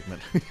last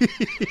segment.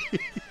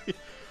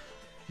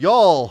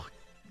 Y'all,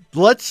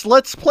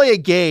 let's play a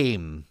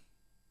game.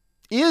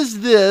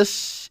 Is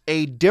this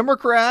a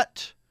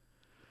Democrat,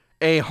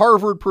 a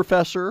Harvard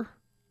professor,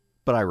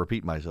 but I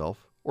repeat myself,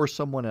 or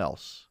someone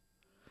else?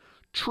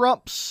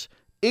 Trump's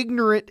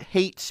ignorant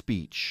hate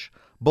speech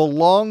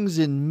belongs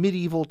in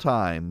medieval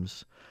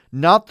times,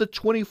 not the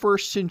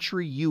 21st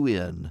century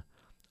UN.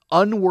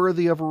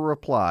 Unworthy of a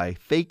reply.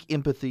 Fake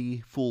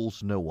empathy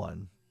fools no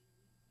one.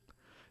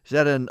 Is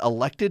that an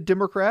elected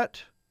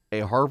Democrat,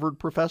 a Harvard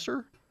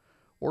professor,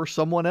 or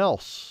someone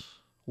else?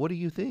 What do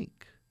you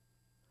think?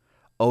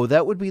 Oh,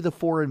 that would be the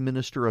foreign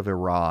minister of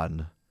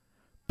Iran.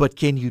 But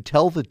can you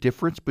tell the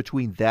difference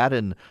between that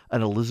and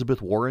an Elizabeth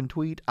Warren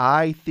tweet?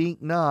 I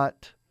think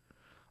not.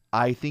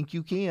 I think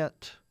you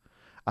can't.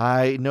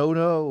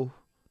 No.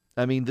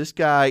 I mean, this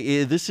guy,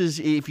 this is,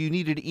 if you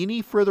needed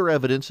any further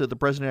evidence that the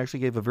president actually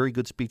gave a very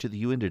good speech at the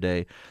UN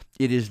today,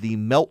 it is the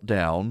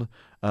meltdown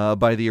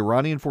by the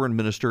Iranian foreign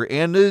minister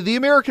and the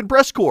American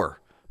press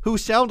corps, who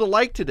sound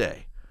alike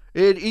today.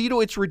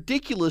 It's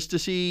ridiculous to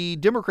see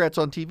Democrats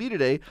on TV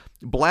today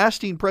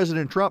blasting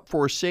President Trump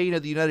for saying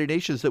at the United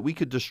Nations that we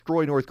could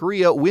destroy North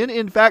Korea, when,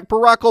 in fact,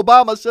 Barack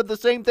Obama said the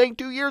same thing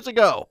 2 years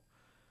ago.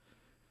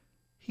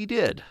 He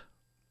did.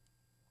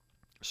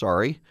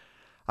 Sorry.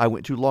 I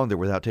went too long there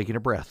without taking a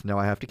breath. Now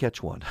I have to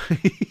catch one.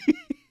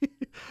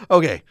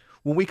 Okay,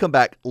 when we come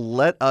back,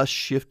 let us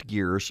shift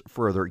gears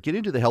further. Get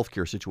into the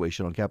healthcare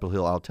situation on Capitol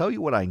Hill. I'll tell you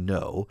what I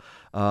know,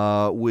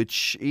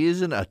 which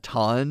isn't a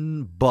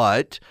ton,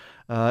 but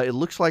it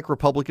looks like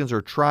Republicans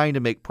are trying to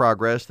make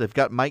progress. They've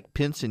got Mike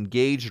Pence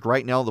engaged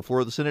right now on the floor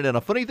of the Senate, and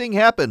a funny thing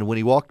happened when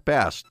he walked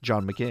past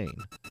John McCain.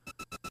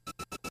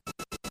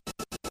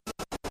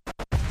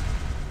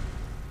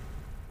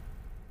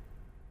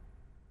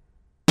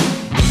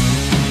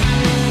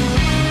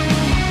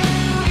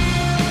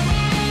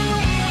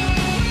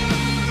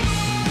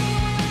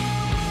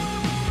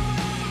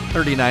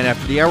 .39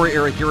 after the hour.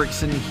 Erick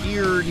Erickson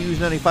here, News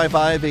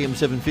 95.5, AM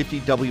 750,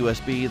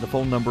 WSB. The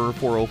phone number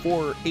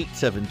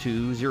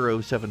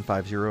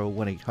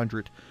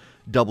 404-872-0750,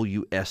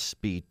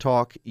 1-800-WSB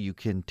Talk. You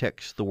can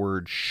text the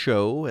word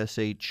SHOW,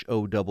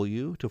 SHOW,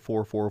 to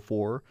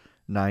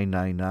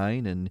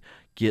 444-999 and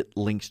get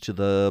links to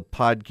the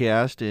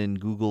podcast in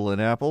Google and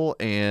Apple,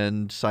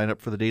 and sign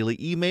up for the daily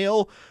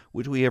email,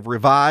 which we have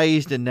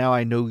revised, and now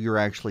I know you're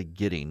actually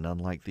getting,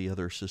 unlike the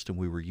other system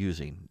we were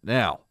using.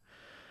 Now,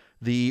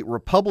 the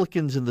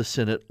Republicans in the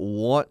Senate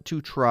want to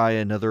try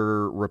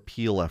another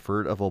repeal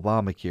effort of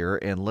Obamacare,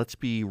 and let's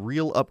be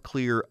real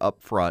clear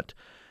up front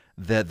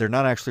that they're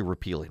not actually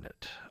repealing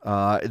it.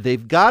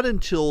 They've got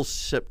until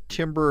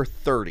September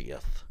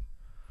 30th.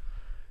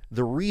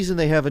 The reason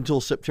they have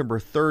until September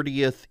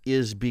 30th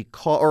is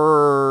because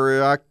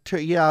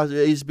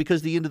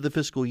the end of the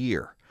fiscal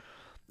year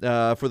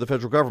for the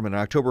federal government.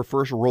 October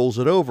 1st rolls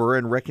it over,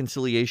 and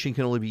reconciliation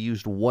can only be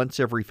used once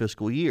every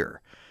fiscal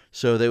year.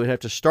 So they would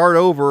have to start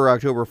over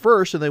October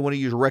 1st, and they want to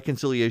use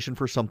reconciliation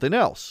for something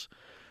else.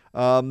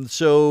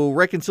 So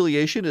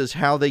reconciliation is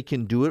how they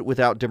can do it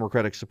without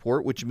Democratic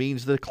support, which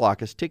means the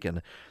clock is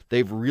ticking.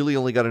 They've really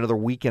only got another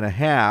week and a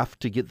half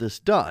to get this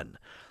done.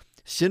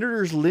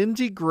 Senators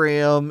Lindsey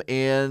Graham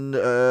and,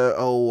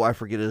 I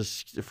forget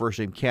his first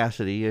name,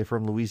 Cassidy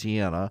from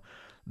Louisiana,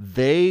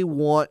 they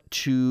want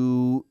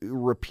to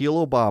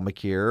repeal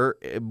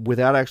Obamacare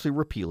without actually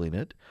repealing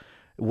it.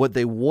 What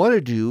they want to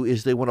do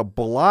is they want to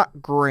block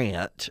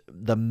grant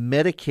the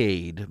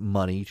Medicaid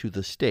money to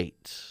the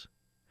states,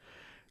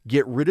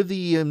 get rid of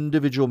the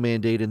individual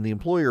mandate and the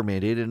employer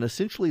mandate, and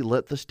essentially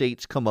let the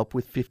states come up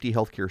with 50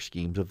 healthcare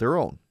schemes of their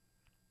own.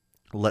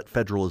 Let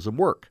federalism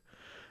work.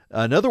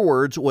 In other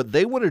words, what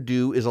they want to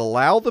do is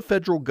allow the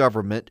federal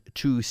government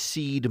to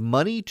cede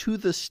money to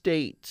the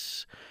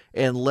states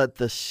and let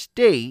the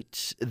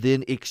states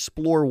then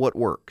explore what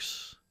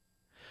works.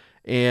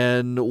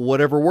 And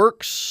whatever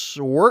works,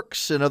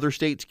 and other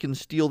states can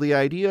steal the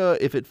idea.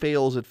 If it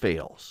fails, it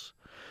fails.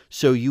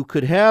 So you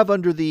could have,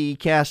 under the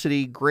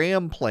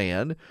Cassidy-Graham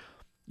plan,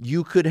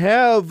 you could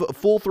have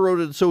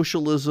full-throated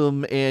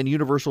socialism and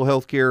universal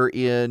health care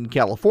in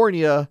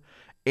California,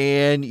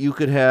 and you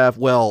could have,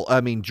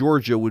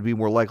 Georgia would be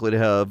more likely to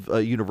have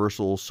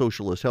universal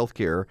socialist health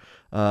care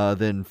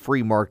than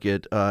free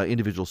market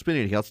individual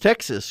spending accounts.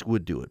 Texas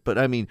would do it. But,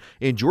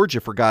 in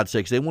Georgia, for God's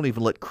sakes, they won't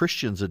even let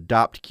Christians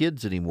adopt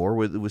kids anymore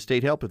with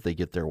state help if they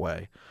get their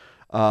way.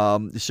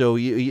 So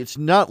it's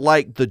not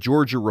like the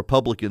Georgia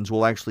Republicans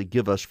will actually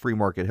give us free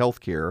market health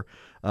care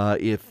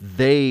if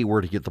they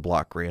were to get the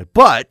block grant.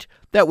 But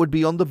that would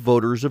be on the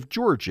voters of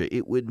Georgia.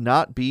 It would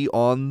not be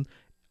on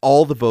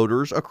all the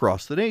voters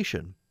across the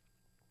nation.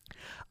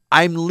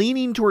 I'm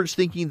leaning towards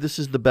thinking this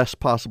is the best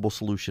possible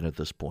solution at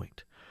this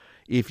point.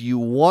 If you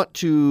want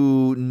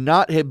to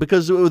not have,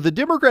 because the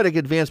Democratic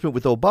advancement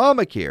with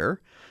Obamacare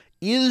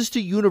is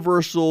to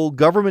universal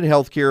government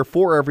health care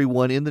for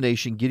everyone in the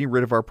nation, getting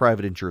rid of our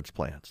private insurance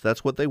plans.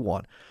 That's what they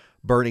want.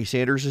 Bernie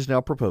Sanders is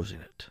now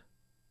proposing it.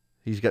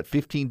 He's got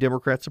 15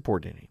 Democrats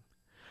supporting him.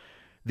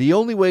 The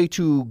only way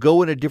to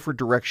go in a different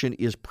direction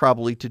is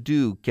probably to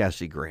do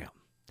Cassidy-Graham.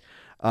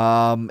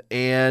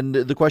 And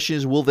the question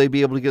is, will they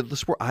be able to get the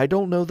support? I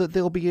don't know that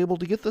they'll be able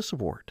to get the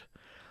support.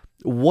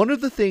 One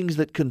of the things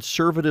that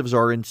conservatives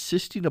are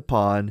insisting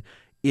upon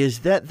is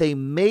that they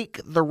make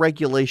the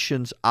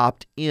regulations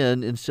opt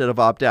in instead of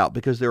opt out,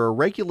 because there are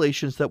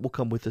regulations that will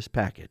come with this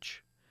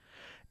package.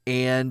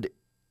 And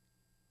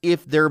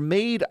if they're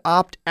made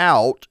opt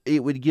out,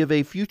 it would give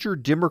a future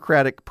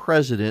Democratic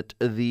president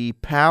the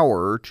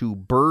power to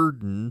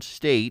burden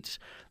states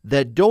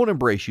that don't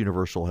embrace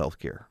universal health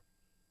care.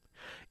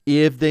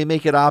 If they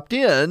make it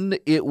opt-in,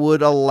 it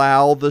would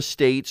allow the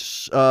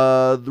states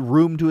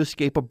room to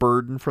escape a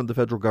burden from the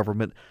federal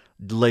government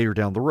later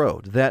down the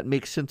road. That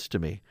makes sense to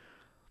me.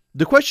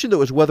 The question,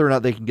 though, is whether or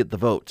not they can get the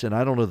votes, and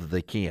I don't know that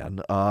they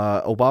can.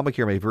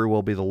 Obamacare may very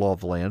well be the law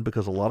of the land,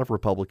 because a lot of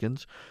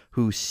Republicans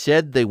who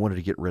said they wanted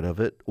to get rid of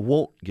it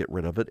won't get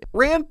rid of it.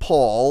 Rand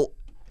Paul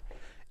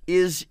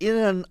is in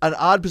an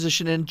odd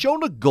position, and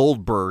Jonah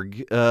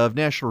Goldberg of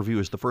National Review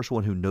is the first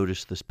one who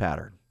noticed this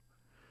pattern.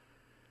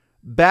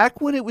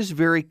 Back when it was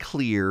very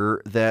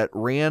clear that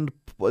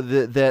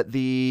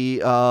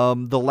the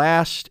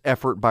last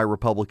effort by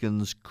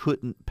Republicans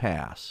couldn't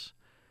pass,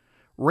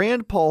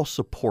 Rand Paul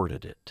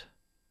supported it.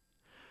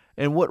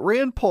 And what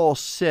Rand Paul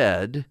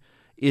said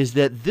is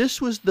that this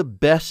was the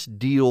best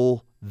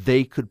deal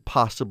they could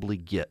possibly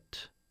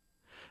get.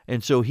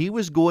 And so he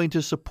was going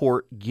to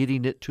support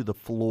getting it to the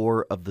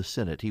floor of the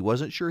Senate. He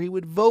wasn't sure he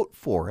would vote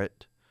for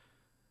it,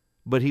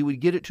 but he would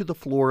get it to the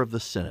floor of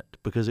the Senate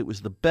because it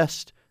was the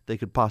best they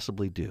could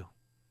possibly do.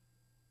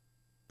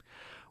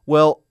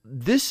 Well,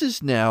 this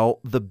is now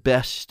the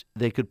best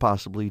they could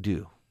possibly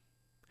do.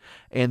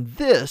 And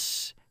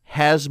this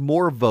has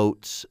more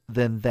votes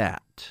than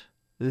that.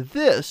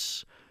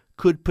 This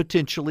could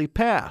potentially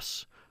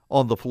pass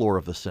on the floor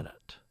of the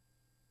Senate.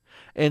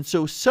 And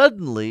so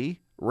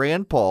suddenly,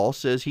 Rand Paul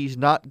says he's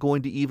not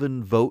going to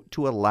even vote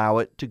to allow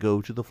it to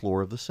go to the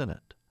floor of the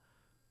Senate.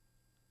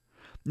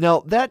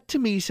 Now, that to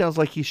me sounds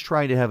like he's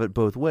trying to have it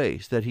both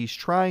ways, that he's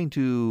trying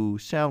to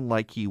sound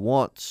like he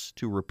wants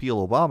to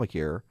repeal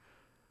Obamacare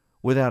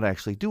without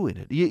actually doing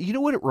it. You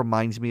know what it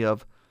reminds me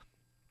of?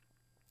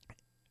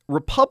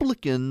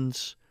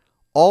 Republicans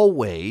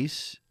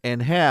always,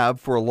 and have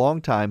for a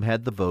long time,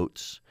 had the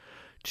votes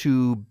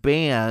to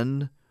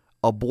ban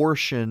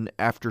abortion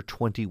after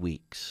 20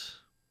 weeks.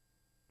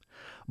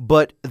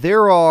 But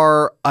there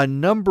are a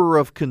number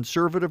of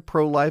conservative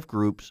pro-life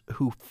groups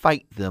who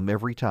fight them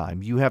every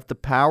time. You have the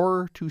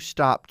power to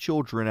stop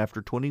children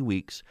after 20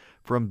 weeks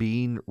from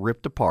being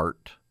ripped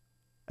apart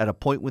at a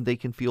point when they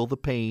can feel the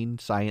pain,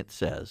 science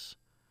says.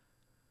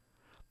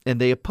 And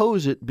they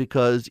oppose it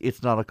because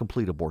it's not a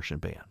complete abortion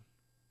ban.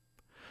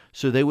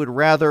 So they would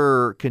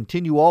rather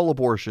continue all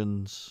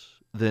abortions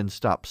than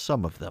stop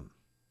some of them.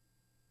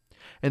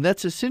 And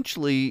that's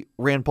essentially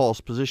Rand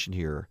Paul's position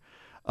here.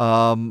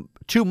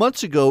 2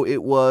 months ago,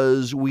 it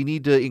was, we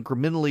need to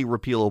incrementally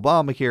repeal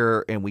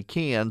Obamacare, and we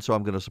can, so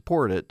I'm going to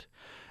support it.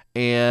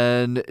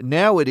 And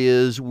now it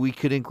is, we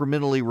could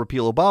incrementally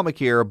repeal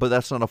Obamacare, but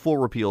that's not a full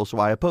repeal, so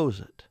I oppose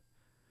it.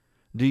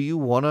 Do you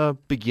want to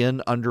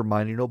begin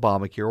undermining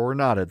Obamacare or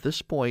not? At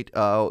this point,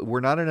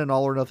 we're not in an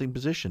all-or-nothing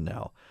position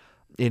now.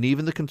 And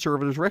even the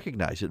conservatives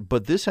recognize it.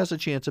 But this has a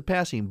chance of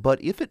passing.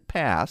 But if it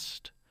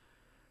passed,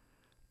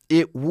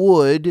 it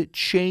would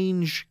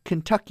change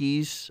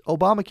Kentucky's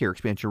Obamacare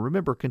expansion.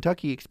 Remember,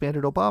 Kentucky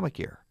expanded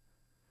Obamacare.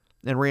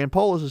 And Rand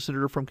Paul is a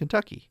senator from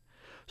Kentucky.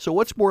 So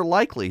what's more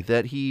likely,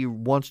 that he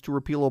wants to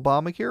repeal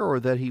Obamacare or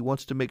that he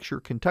wants to make sure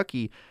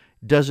Kentucky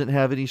doesn't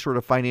have any sort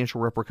of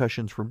financial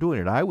repercussions from doing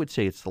it? I would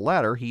say it's the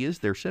latter. He is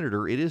their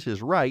senator. It is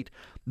his right.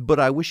 But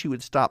I wish he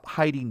would stop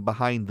hiding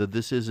behind the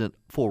this isn't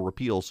full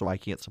repeal, so I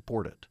can't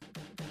support it.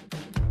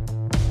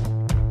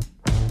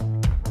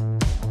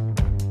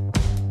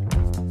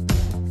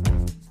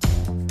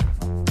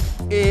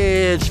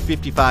 It's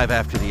 55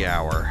 after the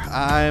hour.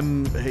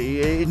 I'm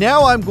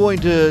going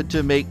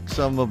to make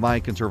some of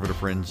my conservative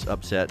friends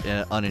upset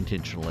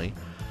unintentionally.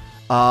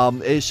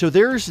 So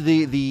there's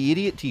the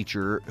idiot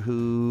teacher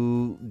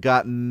who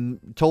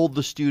told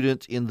the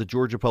students in the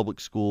Georgia public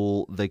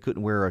school they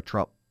couldn't wear a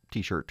Trump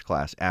T-shirt to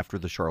class after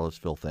the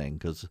Charlottesville thing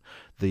because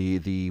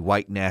the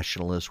white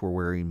nationalists were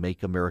wearing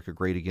 "Make America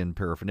Great Again"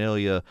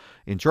 paraphernalia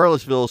in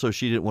Charlottesville, so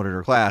she didn't want it in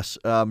her class.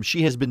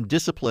 She has been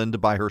disciplined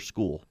by her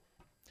school.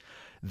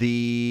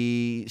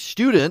 The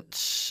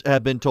students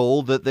have been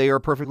told that they are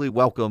perfectly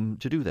welcome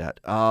to do that.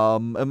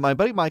 And my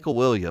buddy Michael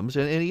Williams,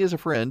 and he is a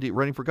friend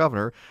running for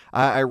governor,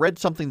 I read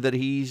something that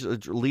he's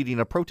leading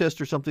a protest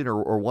or something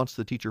or wants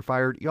the teacher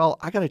fired. Y'all,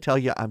 I got to tell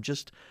you,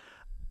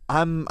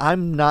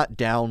 I'm not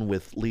down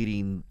with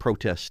leading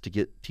protests to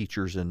get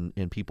teachers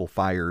and people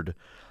fired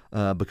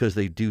because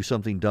they do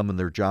something dumb in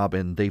their job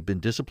and they've been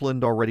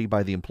disciplined already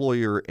by the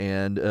employer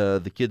and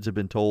the kids have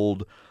been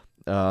told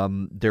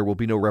there will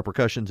be no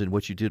repercussions and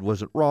what you did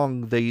wasn't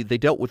wrong. They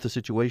dealt with the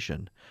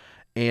situation.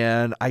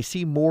 And I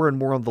see more and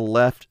more on the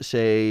left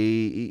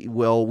say,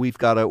 well,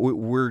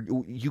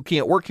 you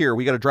can't work here.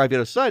 We got to drive you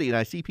out of society. And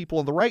I see people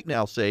on the right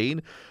now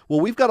saying, well,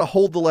 we've got to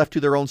hold the left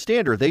to their own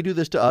standard. They do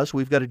this to us.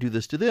 We've got to do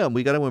this to them.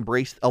 We got to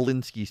embrace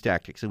Alinsky's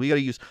tactics. And we got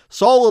to use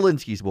Saul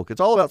Alinsky's book.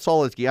 It's all about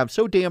Saul Alinsky. I'm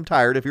so damn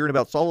tired of hearing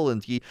about Saul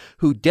Alinsky,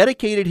 who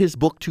dedicated his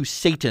book to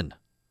Satan.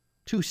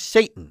 To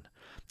Satan.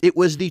 It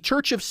was the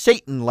Church of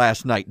Satan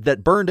last night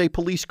that burned a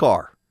police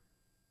car.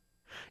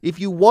 If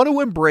you want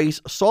to embrace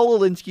Saul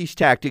Alinsky's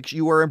tactics,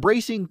 you are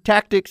embracing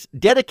tactics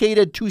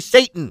dedicated to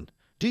Satan.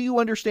 Do you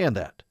understand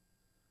that?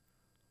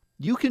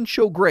 You can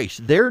show grace.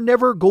 They're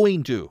never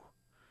going to.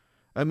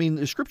 I mean,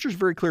 the scripture is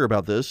very clear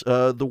about this.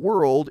 The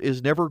world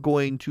is never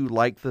going to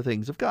like the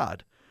things of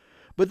God.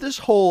 But this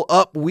whole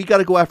we got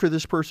to go after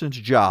this person's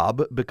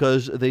job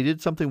because they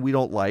did something we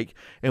don't like,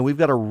 and we've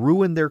got to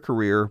ruin their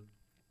career.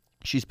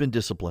 She's been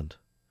disciplined.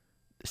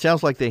 It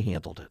sounds like they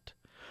handled it.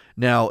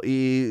 Now,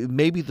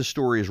 maybe the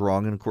story is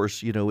wrong, and of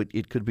course,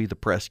 it could be the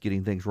press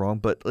getting things wrong,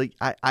 but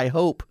I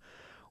hope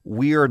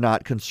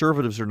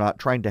conservatives are not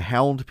trying to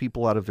hound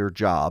people out of their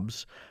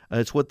jobs.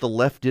 It's what the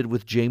left did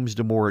with James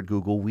Damore at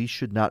Google. We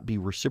should not be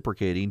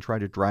reciprocating,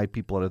 trying to drive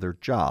people out of their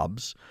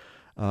jobs.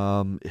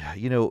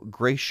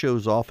 Grace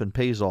shows off and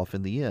pays off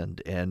in the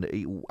end,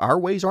 and our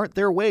ways aren't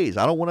their ways.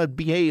 I don't want to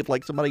behave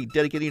like somebody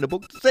dedicating a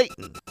book to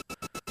Satan.